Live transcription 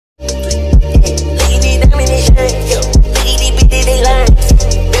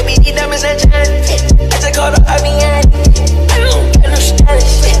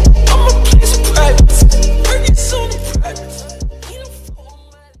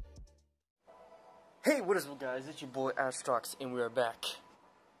Hey, what is up guys, it's your boy Astrox and we are back.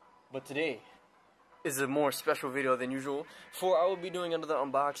 But today is a more special video than usual, for I will be doing another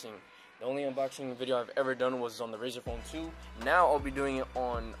unboxing. The only unboxing video I've ever done was on the Razer Phone 2. Now I'll be doing it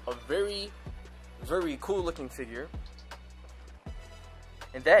on a very cool looking figure.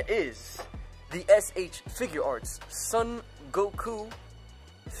 And that is the SH Figuarts Son Goku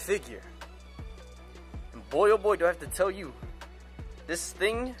figure. And boy oh boy do I have to tell you, this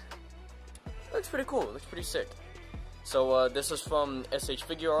thing looks pretty cool, looks pretty sick. So this is from SH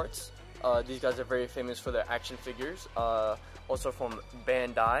Figuarts. These guys are very famous for their action figures. Also from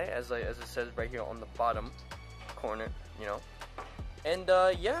Bandai, as it says right here on the bottom corner, you know. And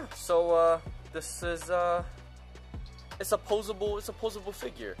yeah, so this is it's a posable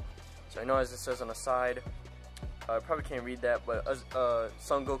figure. So I know as it says on the side, I probably can't read that, but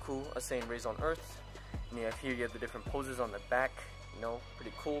Son Goku, a Saiyan raised on Earth. And you have here you have the different poses on the back. You know,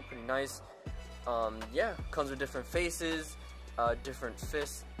 pretty cool, pretty nice. Yeah, comes with different faces, different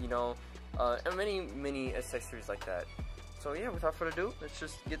fists, you know, and many accessories like that. So yeah, without further ado, let's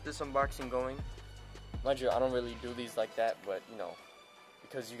just get this unboxing going. Mind you, I don't really do these like that, but you know,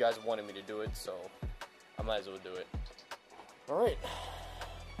 because you guys wanted me to do it, so I might as well do it. Alright,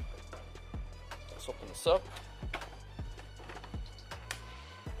 let's open this up.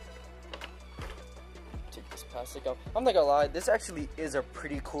 Take this plastic out. I'm not gonna lie, this actually is a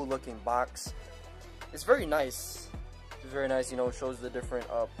pretty cool looking box. It's very nice. It's very nice, you know, it shows the different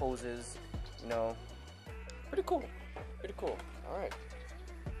poses, you know. Pretty cool. Pretty cool. Alright.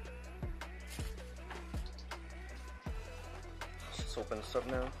 Let's open this up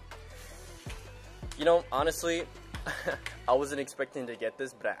now. You know, honestly, I wasn't expecting to get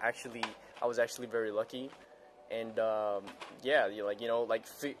this, but I was actually very lucky. And yeah, like, you know,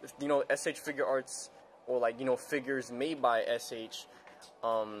 SH Figuarts, or like, you know, figures made by SH,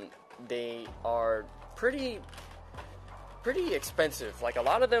 they are pretty expensive. Like, a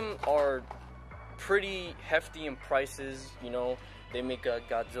lot of them are pretty hefty in prices, you know. They make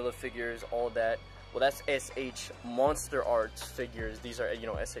Godzilla figures, all that. Well, that's SH Monster Arts figures. These are, you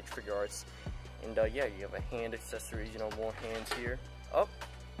know, SH Figuarts. And yeah, you have a hand accessories, you know, more hands here. Oh,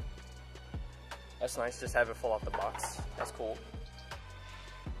 that's nice, just have it fall off the box. That's cool.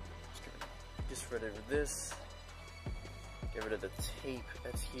 Just get rid of this. Get rid of the tape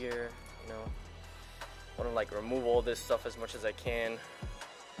that's here, you know. Want to like remove all this stuff as much as I can.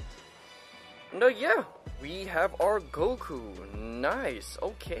 No, yeah, we have our Goku. Nice,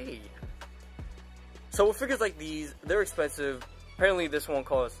 okay. So with figures like these, they're expensive. Apparently this one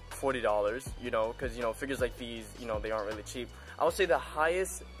costs $40, you know, because, you know, figures like these, you know, they aren't really cheap. I would say the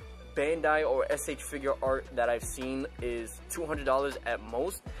highest Bandai or SH figure art that I've seen is $200 at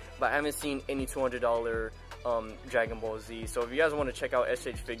most, but I haven't seen any $200 Dragon Ball Z. So if you guys want to check out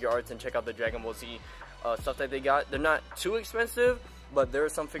SH Figuarts and check out the Dragon Ball Z stuff that they got, they're not too expensive, but there are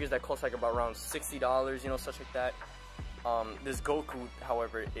some figures that cost like about around $60, you know, such like that. This Goku,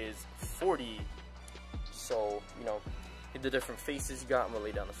 however, is $40. So, you know, the different faces you got, I'm gonna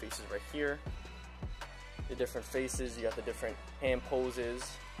lay down the faces right here. The different faces, you got the different hand poses.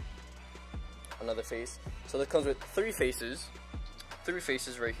 Another face. So that comes with three faces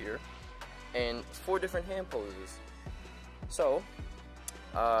right here, and 4 different hand poses. So,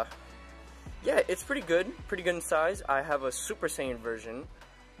 yeah, it's pretty good in size. I have a Super Saiyan version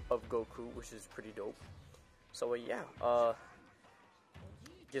of Goku, which is pretty dope. So yeah,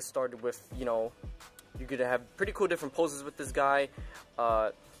 get started with, you know, you're gonna have pretty cool different poses with this guy.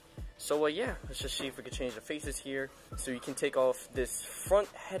 So yeah, let's just see if we can change the faces here. So you can take off this front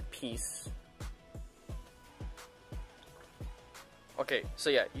headpiece. Okay, so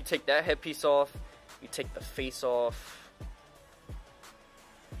yeah, you take that headpiece off, you take the face off.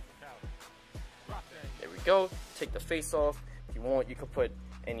 There we go, take the face off. If you want, you could put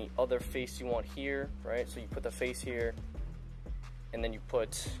any other face you want here, right? So you put the face here, and then you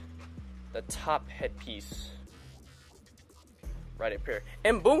put the top headpiece right up here.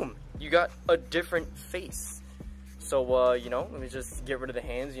 And boom, you got a different face. So, you know, let me just get rid of the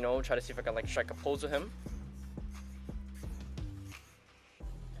hands, you know, try to see if I can like strike a pose with him.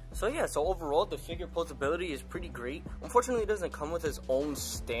 So yeah, so overall the figure posability is pretty great. Unfortunately, it doesn't come with its own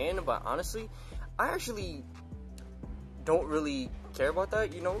stand, but honestly, I actually don't really care about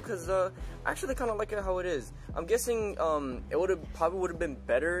that, you know, because I actually kind of like it how it is. I'm guessing it probably would have been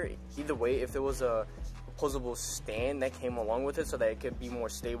better either way if there was a posable stand that came along with it, so that it could be more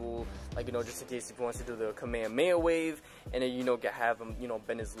stable, like, you know, just in case if he wants to do the Kamehameha wave, and then, you know, have him, you know,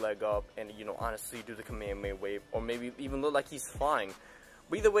 bend his leg up and, you know, honestly do the Kamehameha wave, or maybe even look like he's flying.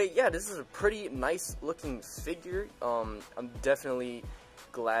 But either way, yeah, this is a pretty nice looking figure. I'm definitely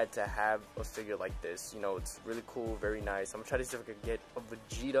glad to have a figure like this. You know, it's really cool, very nice. I'm gonna try to see if I can get a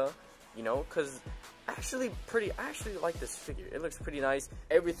Vegeta, you know, because I actually like this figure. It looks pretty nice.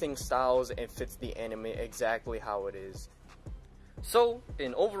 Everything styles and fits the anime exactly how it is. So,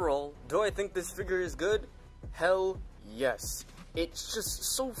 in overall, do I think this figure is good? Hell yes. It's just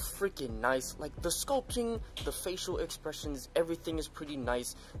so freaking nice. Like, the sculpting, the facial expressions, everything is pretty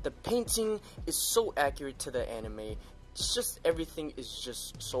nice. The painting is so accurate to the anime. It's just, everything is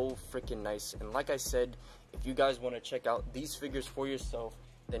just so freaking nice. And like I said, if you guys want to check out these figures for yourself,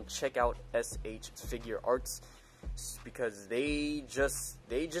 then check out SH Figuarts, because they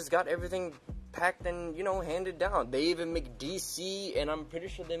just got everything packed and, you know, handed down. They even make DC, and I'm pretty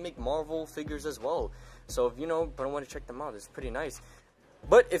sure they make Marvel figures as well. So if you know, but I want to check them out, it's pretty nice.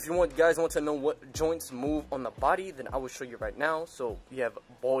 But if you guys want to know what joints move on the body, then I will show you right now. So you have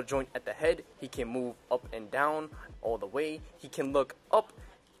ball joint at the head. He can move up and down all the way. He can look up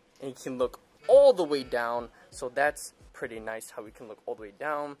and he can look all the way down. So that's pretty nice how he can look all the way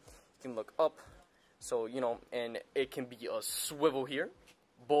down. He can look up. So, you know, and it can be a swivel here.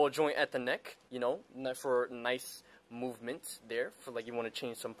 Ball joint at the neck, you know, for nice movement there, for like you want to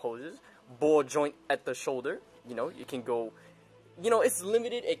change some poses. Ball joint at the shoulder, you know, you can go, you know, it's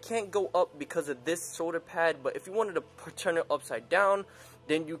limited. It can't go up because of this shoulder pad, but if you wanted to turn it upside down,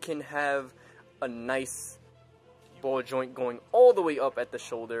 then you can have a nice ball joint going all the way up at the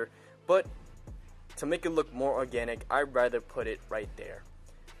shoulder. But to make it look more organic, I'd rather put it right there.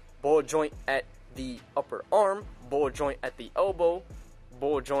 Ball joint at the upper arm, ball joint at the elbow,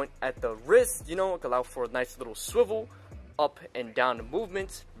 ball joint at the wrist, you know, allow for a nice little swivel, up and down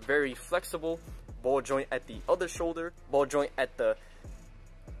movement, very flexible. Ball joint at the other shoulder, ball joint at the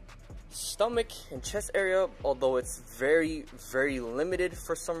stomach and chest area, although it's very, very limited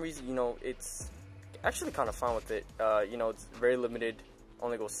for some reason. You know, it's actually kind of fine with it. You know, it's very limited,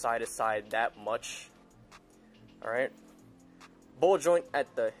 only goes side to side that much. Alright, ball joint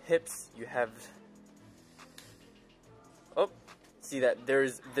at the hips, you have, oh, see that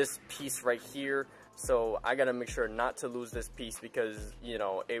there's this piece right here, so I gotta make sure not to lose this piece, because, you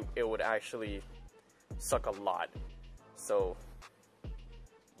know, it would actually suck a lot. So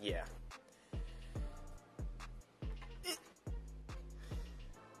yeah.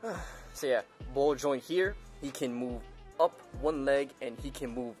 So yeah, ball joint here, he can move up one leg and he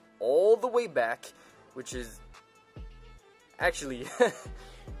can move all the way back, which is actually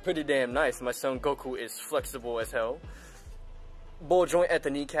pretty damn nice. My son Goku is flexible as hell. Ball joint at the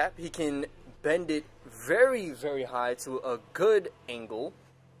kneecap, he can bend it very, very high to a good angle.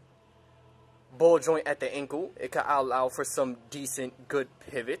 Ball joint at the ankle, it can allow for some decent, good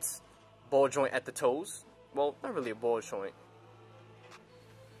pivots. Ball joint at the toes, well, not really a ball joint,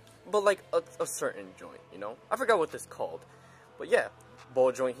 but like a certain joint, you know? I forgot what this is called. But yeah,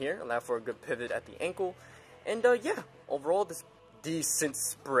 ball joint here, allow for a good pivot at the ankle. And yeah, overall, this decent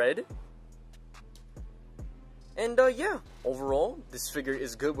spread. And yeah, overall, this figure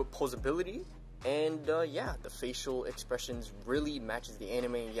is good with posability. And yeah, the facial expressions really matches the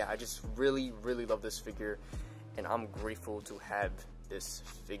anime. Yeah, I just really, really love this figure. And I'm grateful to have this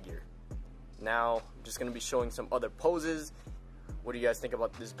figure. Now, I'm just going to be showing some other poses. What do you guys think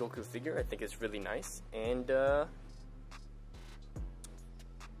about this Goku figure? I think it's really nice. And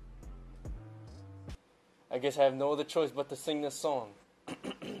I guess I have no other choice but to sing this song.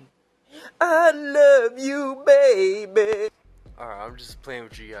 I love you, baby. Alright, I'm just playing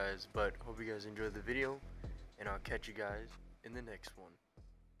with you guys, but hope you guys enjoyed the video, and I'll catch you guys in the next one.